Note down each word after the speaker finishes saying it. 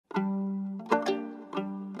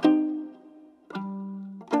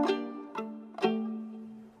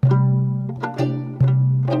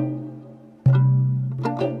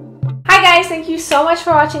you so much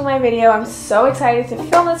for watching my video. I'm so excited to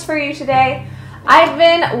film this for you today. I've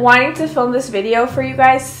been wanting to film this video for you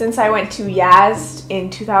guys since I went to Yazd in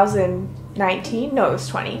 2019. No, it was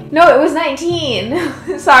 20. No, it was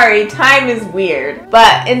 19. Sorry, time is weird.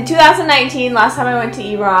 But in 2019, last time I went to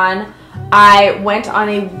Iran, I went on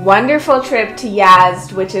a wonderful trip to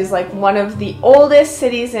Yazd, which is like one of the oldest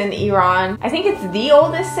cities in Iran. I think it's the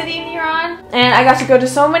oldest city in Iran. And I got to go to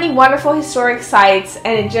so many wonderful historic sites,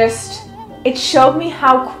 and it showed me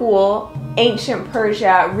how cool ancient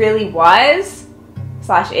Persia really was, /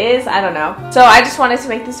 is, I don't know. So I just wanted to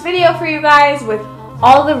make this video for you guys with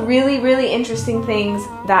all the really interesting things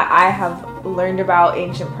that I have learned about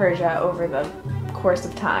ancient Persia over the course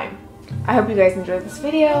of time. I hope you guys enjoyed this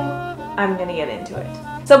video. I'm gonna get into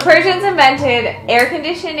it. So Persians invented air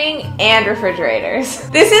conditioning and refrigerators.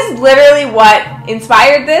 This is literally what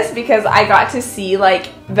inspired this, because I got to see like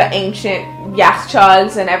the ancient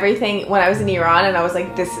yakhchas and everything when I was in Iran, and I was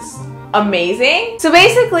like, this is amazing. So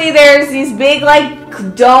basically there's these big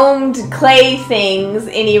like domed clay things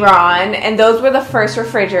in Iran, and those were the first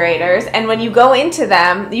refrigerators. And when you go into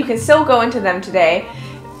them, you can still go into them today.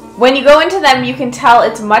 When you go into them, you can tell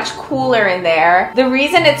it's much cooler in there. The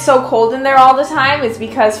reason it's so cold in there all the time is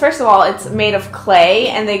because, first of all, it's made of clay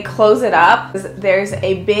and they close it up. There's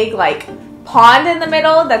a big like pond in the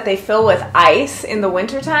middle that they fill with ice in the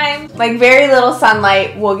wintertime. Like very little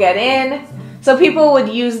sunlight will get in. So people would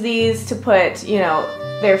use these to put, you know,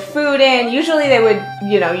 their food in. Usually they would,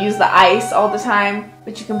 you know, use the ice all the time,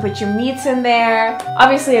 but you can put your meats in there.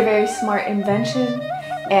 Obviously a very smart invention,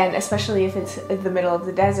 and especially if it's in the middle of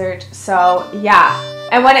the desert. So yeah.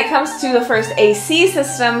 And when it comes to the first AC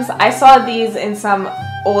systems, I saw these in some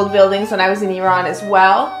old buildings when I was in Iran as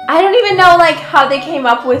well. I don't even know like how they came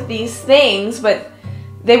up with these things, but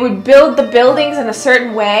they would build the buildings in a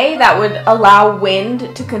certain way that would allow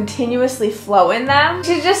wind to continuously flow in them.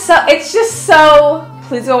 It's just so,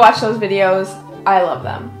 please go watch those videos. I love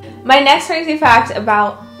them. My next crazy fact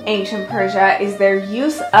about ancient Persia is their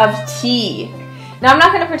use of tea. Now I'm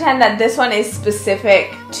not going to pretend that this one is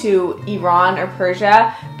specific to Iran or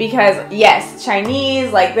Persia, because yes,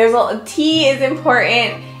 Chinese, like tea is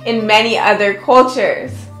important in many other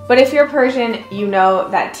cultures. But if you're Persian, you know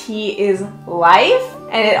that tea is life,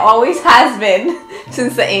 and it always has been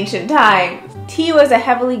since the ancient times. Tea was a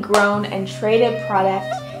heavily grown and traded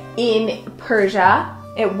product in Persia.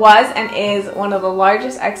 It was and is one of the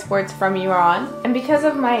largest exports from Iran. And because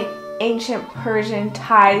of my ancient Persian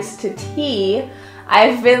ties to tea,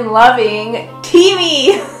 I've been loving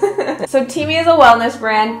TEAMI. So TEAMI is a wellness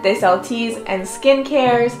brand. They sell teas and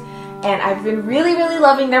skincare, and I've been really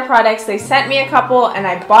loving their products. They sent me a couple and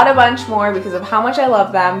I bought a bunch more because of how much I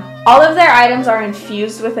love them. All of their items are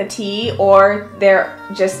infused with a tea, or they're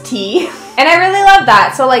just tea. And I really love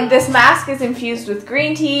that. So like this mask is infused with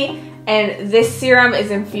green tea, and this serum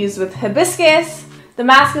is infused with hibiscus. The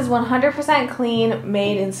mask is 100% clean,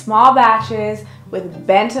 made in small batches with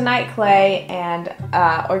bentonite clay and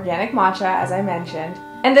organic matcha, as I mentioned.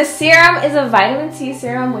 And the serum is a vitamin C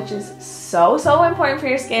serum, which is so important for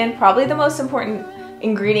your skin. Probably the most important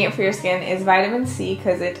ingredient for your skin is vitamin C,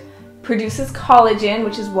 because it produces collagen,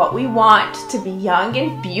 which is what we want to be young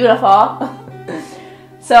and beautiful.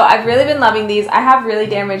 So I've really been loving these. I have really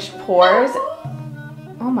damaged pores.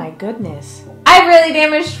 Oh my goodness. I have really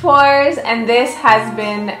damaged pores, and this has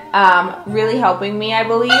been really helping me, I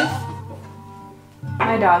believe.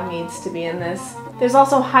 My dog needs to be in this. There's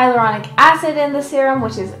also hyaluronic acid in the serum,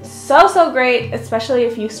 which is so great, especially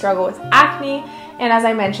if you struggle with acne. And as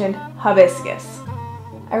I mentioned, hibiscus.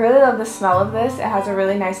 I really love the smell of this. It has a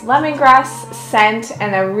really nice lemongrass scent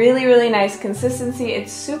and a really nice consistency.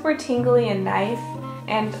 It's super tingly and nice.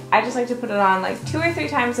 And I just like to put it on like 2 or 3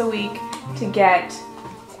 times a week to get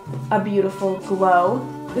a beautiful glow.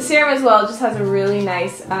 The serum as well just has a really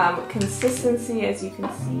nice consistency, as you can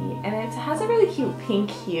see, and it has a really cute pink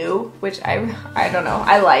hue, which I don't know,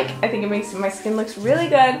 I like. I think it makes my skin looks really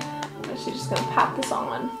good. I'm actually just gonna pat this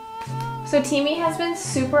on. So TEAMI has been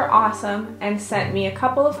super awesome and sent me a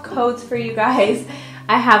couple of codes for you guys.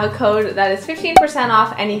 I have a code that is 15%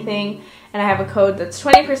 off anything, and I have a code that's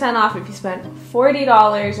 20% off if you spend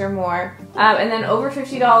 $40 or more. And then over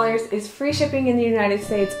 $50 is free shipping in the United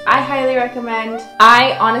States. I highly recommend.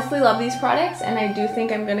 I honestly love these products, and I do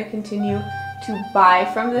think I'm going to continue to buy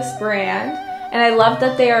from this brand. And I love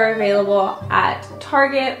that they are available at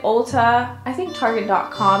Target, Ulta, I think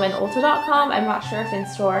Target.com and Ulta.com. I'm not sure if in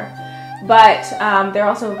store. But they're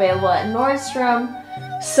also available at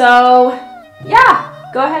Nordstrom. So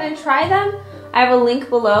yeah, go ahead and try them. I have a link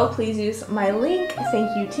below. Please use my link.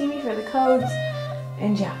 Thank you, TEAMI, for the codes.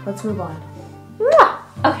 And yeah, let's move on.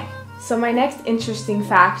 Okay, So my next interesting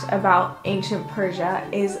fact about ancient Persia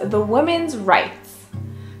is the women's rights.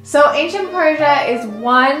 So ancient Persia is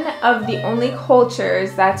one of the only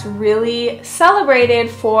cultures that's really celebrated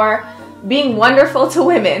for being wonderful to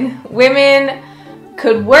women. Women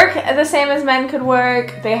could work the same as men could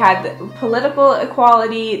work. They had political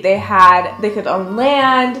equality. They could own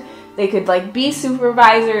land. They could like be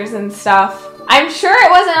supervisors and stuff. I'm sure it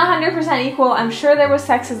wasn't 100% equal. I'm sure there was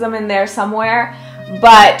sexism in there somewhere.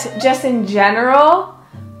 But just in general,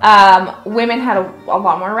 women had a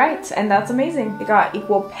lot more rights, and that's amazing. They got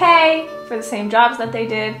equal pay for the same jobs that they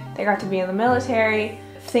did. They got to be in the military,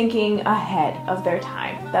 thinking ahead of their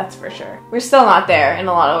time, that's for sure. We're still not there in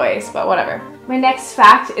a lot of ways, but whatever. My next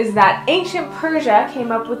fact is that ancient Persia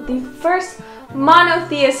came up with the first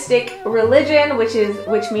monotheistic religion, which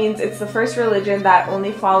means it's the first religion that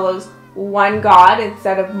only follows one god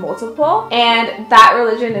instead of multiple, and that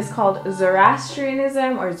religion is called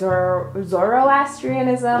Zoroastrianism or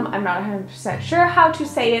Zoroastrianism. I'm not 100% sure how to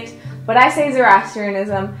say it, but I say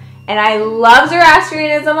Zoroastrianism, and I love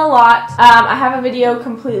Zoroastrianism a lot. I have a video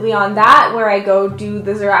completely on that where I go do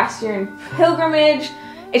the Zoroastrian pilgrimage.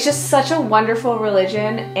 It's just such a wonderful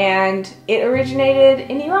religion, and it originated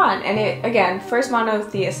in Iran, and it, again, first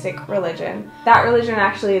monotheistic religion. That religion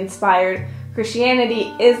actually inspired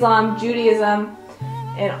Christianity, Islam, Judaism,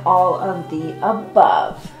 and all of the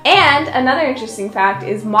above. And another interesting fact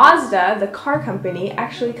is Mazda, the car company,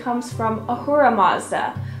 actually comes from Ahura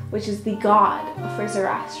Mazda, which is the god for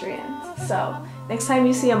Zoroastrians. So next time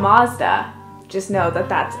you see a Mazda, just know that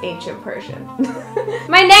that's ancient Persian.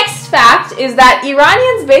 My next fact is that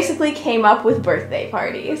Iranians basically came up with birthday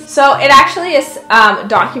parties. So it actually is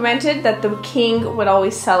documented that the king would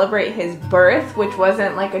always celebrate his birth, which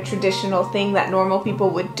wasn't like a traditional thing that normal people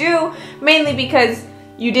would do, mainly because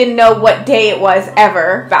you didn't know what day it was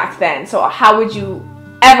ever back then. So how would you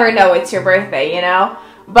ever know it's your birthday, you know?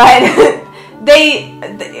 But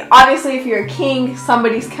they obviously, if you're a king,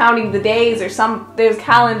 somebody's counting the days, or there's a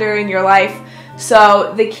calendar in your life.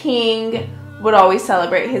 So the king would always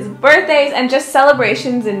celebrate his birthdays and just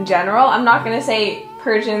celebrations in general. I'm not going to say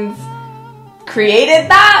Persians created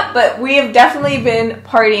that, but we have definitely been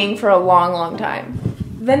partying for a long, long time.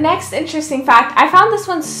 The next interesting fact, I found this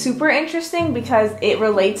one super interesting because it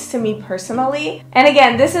relates to me personally. And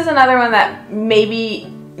again, this is another one that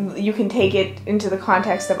maybe you can take it into the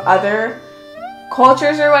context of other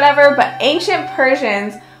cultures or whatever, but ancient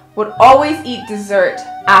Persians would always eat dessert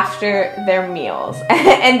after their meals.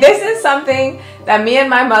 And this is something that me and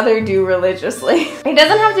my mother do religiously. It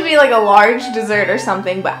doesn't have to be like a large dessert or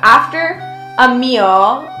something, but after a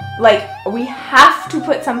meal, like, we have to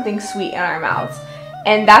put something sweet in our mouths.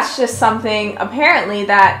 And that's just something apparently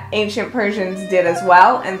that ancient Persians did as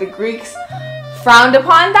well, and the Greeks frowned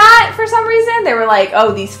upon that for some reason. They were like,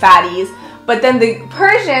 oh, these fatties. But then the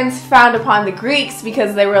Persians frowned upon the Greeks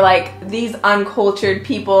because they were like, these uncultured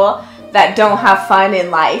people that don't have fun in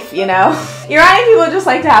life, you know? Iranian people just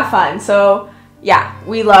like to have fun. So yeah,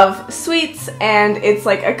 we love sweets, and it's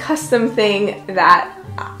like a custom thing that,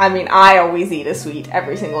 I mean, I always eat a sweet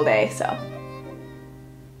every single day, so.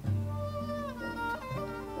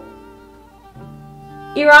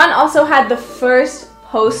 Iran also had the first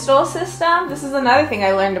postal system. This is another thing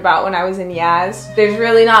I learned about when I was in Yazd. There's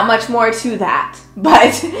really not much more to that,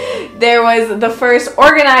 but there was the first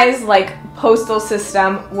organized like postal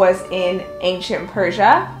system was in ancient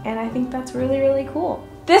Persia, and I think that's really, really cool.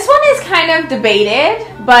 This one is kind of debated,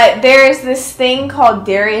 but there's this thing called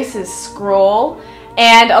Darius's scroll,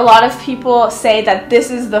 and a lot of people say that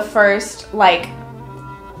this is the first like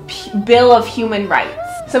Bill of Human Rights.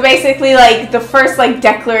 So basically like the first like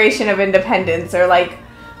Declaration of Independence, or like,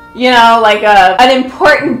 you know, like an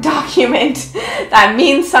important document that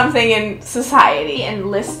means something in society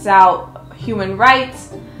and lists out human rights.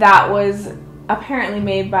 That was apparently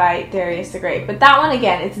made by Darius the Great. But that one,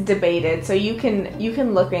 again, it's debated, so you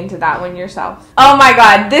can look into that one yourself. Oh my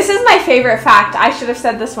god, this is my favorite fact. I should have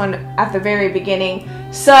said this one at the very beginning.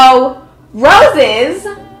 So roses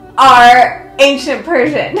are ancient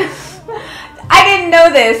Persian. I didn't know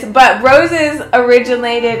this, but roses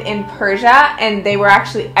originated in Persia, and they were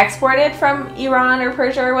actually exported from Iran or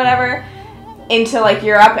Persia or whatever into like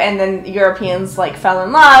Europe, and then Europeans like fell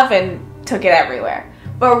in love and took it everywhere.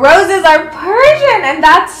 But roses are Persian, and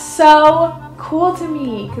that's so cool to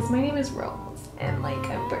me because my name is Rose and like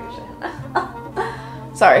I'm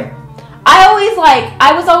Persian. Sorry.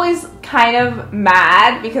 I was always kind of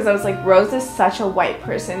mad because I was like, Rose is such a white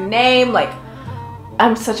person name, like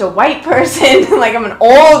I'm such a white person, like I'm an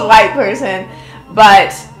old white person.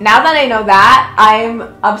 But now that I know that, I'm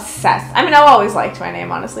obsessed. I mean, I've always liked my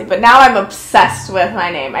name, honestly, but now I'm obsessed with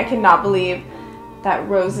my name. I cannot believe that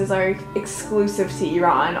roses are exclusive to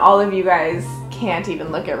Iran. All of you guys can't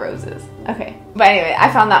even look at roses. Okay, but anyway,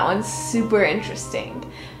 I found that one super interesting.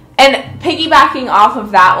 And piggybacking off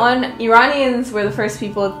of that one, Iranians were the first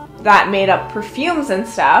people that made up perfumes and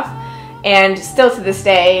stuff. And still to this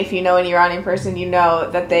day, if you know an Iranian person, you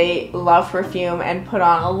know that they love perfume and put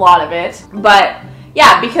on a lot of it. But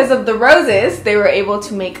yeah, because of the roses, they were able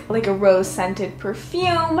to make like a rose-scented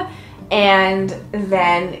perfume. And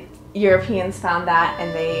then Europeans found that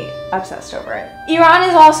and they obsessed over it. Iran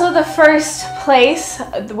is also the first place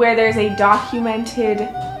where there's a documented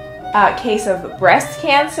case of breast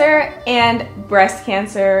cancer and breast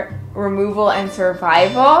cancer removal and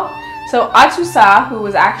survival. So Atusa, who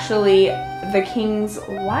was actually the king's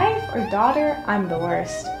wife or daughter, I'm the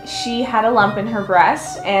worst. She had a lump in her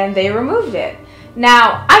breast and they removed it.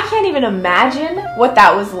 Now, I can't even imagine what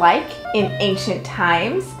that was like in ancient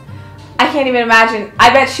times. I can't even imagine.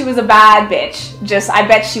 I bet she was a bad bitch. I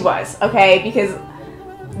bet she was, okay? Because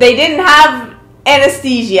they didn't have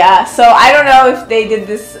anesthesia, so I don't know if they did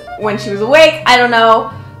this when she was awake. I don't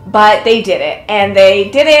know. But they did it,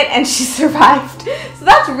 and she survived. So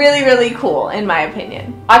that's really, really cool, in my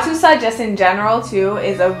opinion. Atusa, just in general, too,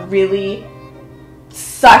 is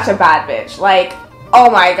such a bad bitch. Like, oh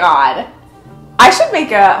my god. I should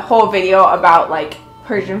make a whole video about, like,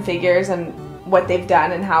 Persian figures and what they've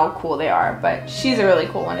done and how cool they are. But she's a really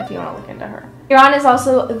cool one if you want to look into her. Iran is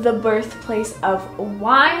also the birthplace of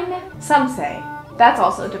wine, some say. That's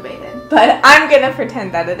also debated, but I'm gonna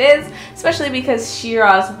pretend that it is, especially because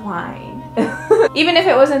Shiraz wine. Even if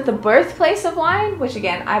it wasn't the birthplace of wine, which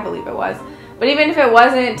again, I believe it was, but even if it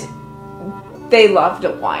wasn't, they loved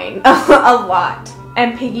wine a lot.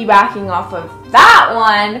 And piggybacking off of that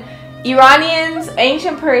one, Iranians,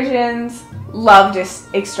 ancient Persians, loved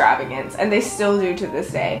extravagance, and they still do to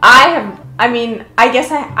this day. I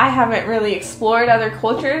guess I haven't really explored other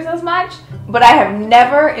cultures as much, but I have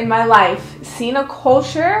never in my life seen a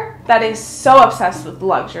culture that is so obsessed with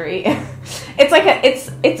luxury.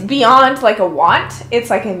 It's beyond like a want, it's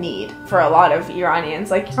like a need for a lot of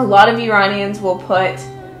Iranians. Like, a lot of Iranians will put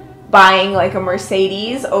buying like a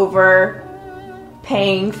Mercedes over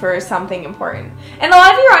paying for something important. And a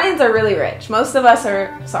lot of Iranians are really rich. Most of us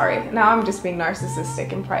are, sorry, now I'm just being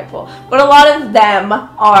narcissistic and prideful, but a lot of them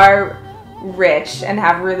are rich and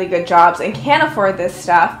have really good jobs and can afford this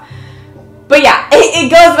stuff. But yeah, it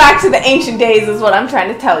goes back to the ancient days is what I'm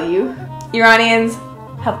trying to tell you. Iranians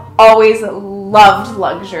have always loved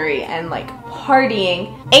luxury and like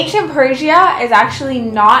partying. Ancient Persia is actually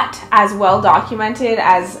not as well documented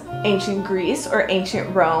as ancient Greece or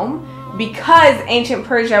ancient Rome, because ancient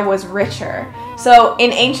Persia was richer. So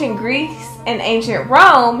in ancient Greece and ancient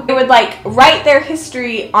Rome, they would like write their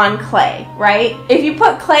history on clay, right? If you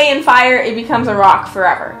put clay in fire, it becomes a rock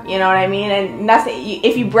forever. You know what I mean? And nothing,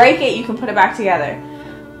 if you break it, you can put it back together.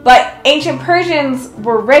 But ancient Persians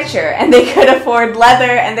were richer and they could afford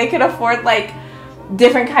leather and they could afford like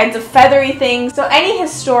different kinds of feathery things. So any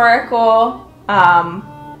historical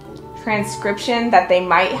transcription that they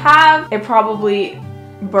might have, it probably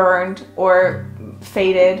burned or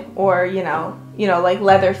faded, or you know like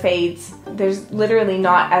leather fades. There's literally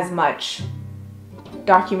not as much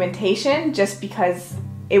documentation just because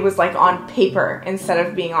it was like on paper instead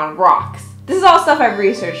of being on rocks. This is all stuff I've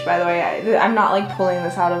researched, by the way. I'm not like pulling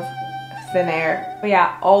this out of thin air. But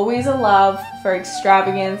yeah, always a love for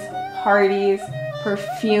extravagance, parties,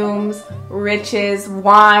 perfumes, riches,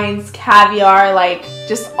 wines, caviar, like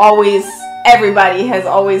just always. Everybody has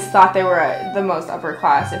always thought they were the most upper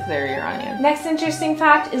class if they're Iranian. Next interesting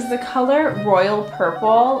fact is the color royal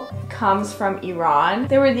purple comes from Iran.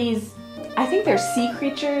 There were these, I think they're sea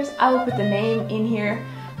creatures, I will put the name in here,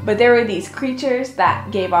 but there were these creatures that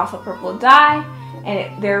gave off a purple dye,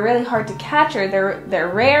 and they're really hard to catch, or they're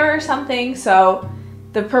rare or something, so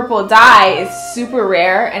the purple dye is super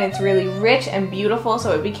rare and it's really rich and beautiful,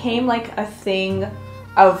 so it became like a thing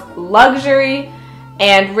of luxury.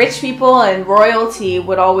 And rich people and royalty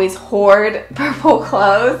would always hoard purple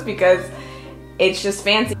clothes because it's just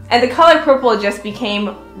fancy. And the color purple just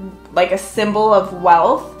became like a symbol of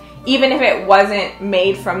wealth, even if it wasn't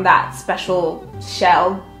made from that special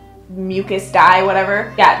shell, mucus dye,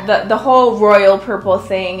 whatever. Yeah, the whole royal purple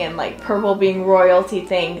thing and like purple being royalty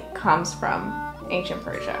thing comes from ancient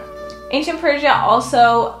Persia. Ancient Persia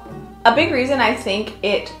also, a big reason I think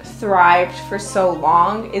it thrived for so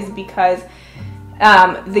long is because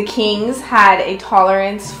the kings had a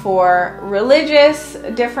tolerance for religious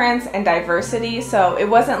difference and diversity, so it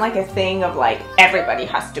wasn't like a thing of like everybody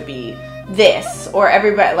has to be this or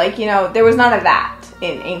everybody, like, you know, there was none of that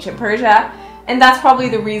in ancient Persia. And that's probably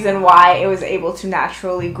the reason why it was able to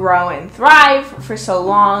naturally grow and thrive for so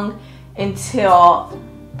long until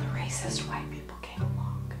the racist white people came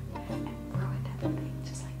along and ruined everything,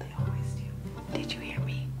 just like they always do. Did you hear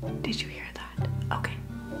me? Did you hear that? Okay.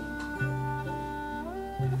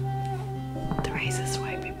 The racist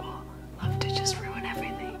white people love to just ruin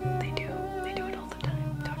everything. They do. They do it all the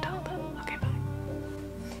time. Don't tell them. Okay, bye.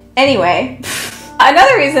 Anyway.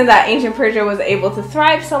 Another reason that ancient Persia was able to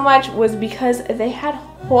thrive so much was because they had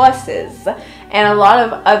horses, and a lot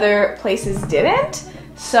of other places didn't.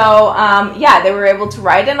 So yeah, they were able to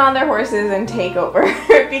ride in on their horses and take over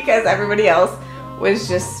because everybody else was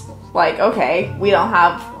just like, okay, we don't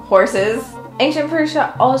have horses. Ancient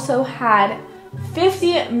Persia also had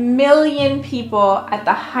 50 million people at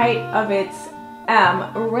the height of its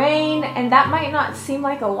reign, and that might not seem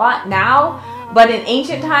like a lot now, but in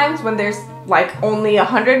ancient times when there's like only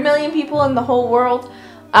 100 million people in the whole world,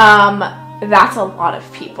 that's a lot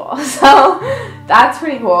of people. So that's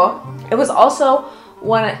pretty cool. It was also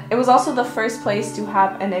the first place to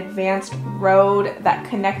have an advanced road that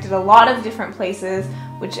connected a lot of different places,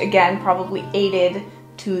 which again probably aided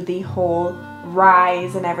to the whole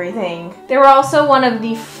rise and everything. They were also one of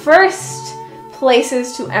the first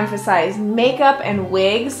places to emphasize makeup and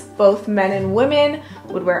wigs. Both men and women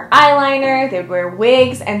would wear eyeliner, they'd wear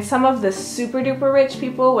wigs, and some of the super duper rich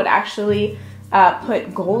people would actually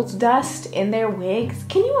put gold dust in their wigs.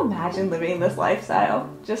 Can you imagine living this lifestyle?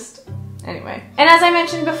 Just anyway. And as I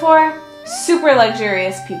mentioned before, super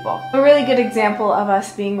luxurious people. A really good example of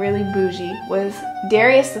us being really bougie was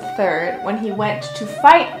Darius III. When he went to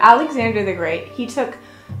fight Alexander the Great, he took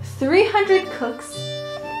 300 cooks,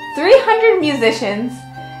 300 musicians,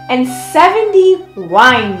 and 70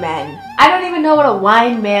 wine men. I don't even know what a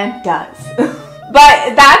wine man does.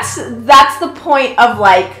 But that's the point of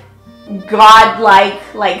like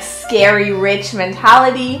godlike, like scary rich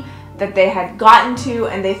mentality that they had gotten to,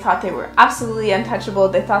 and they thought they were absolutely untouchable.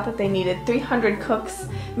 They thought that they needed 300 cooks.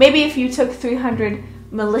 Maybe if you took 300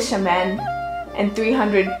 militiamen and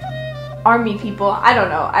 300 army people, I don't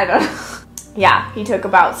know. Yeah, he took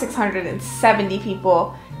about 670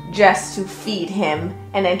 people just to feed him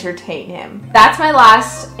and entertain him. That's my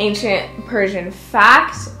last ancient Persian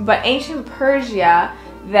fact, but ancient Persia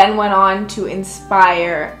then went on to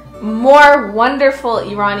inspire more wonderful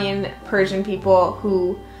Iranian Persian people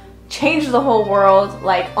who changed the whole world,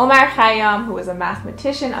 like Omar Khayyam, who was a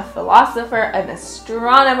mathematician, a philosopher, an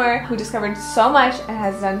astronomer, who discovered so much and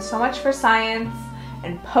has done so much for science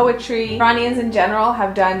and poetry. Iranians in general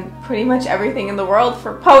have done pretty much everything in the world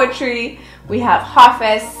for poetry. We have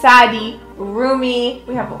Hafez, Sadi, Rumi.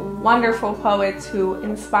 We have wonderful poets who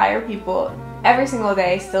inspire people every single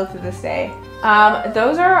day, still to this day.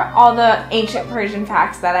 Those are all the ancient Persian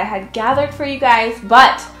facts that I had gathered for you guys,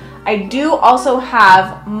 but I do also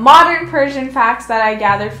have modern Persian facts that I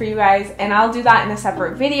gathered for you guys, and I'll do that in a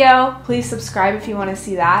separate video. Please subscribe if you want to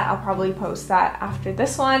see that. I'll probably post that after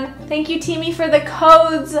this one. Thank you, TEAMI, for the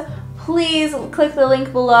codes. Please click the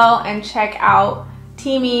link below and check out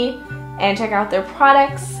TEAMI and check out their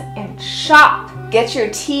products and shop. Get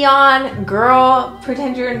your tea on, girl.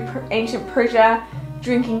 Pretend you're in ancient Persia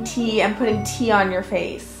drinking tea and putting tea on your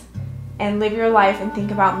face. And live your life and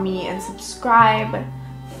think about me and subscribe.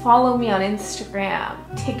 Follow me on Instagram,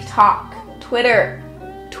 TikTok, Twitter,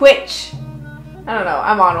 Twitch. I don't know,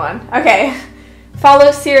 I'm on one. Okay.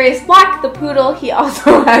 Follow Sirius Black, the poodle. He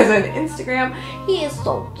also has an Instagram. He is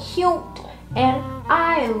so cute. And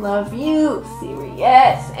I love you,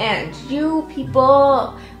 Sirius, and you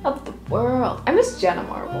people of the world. I miss Jenna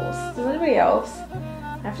Marbles. Does anybody else?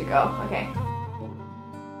 I have to go. Okay.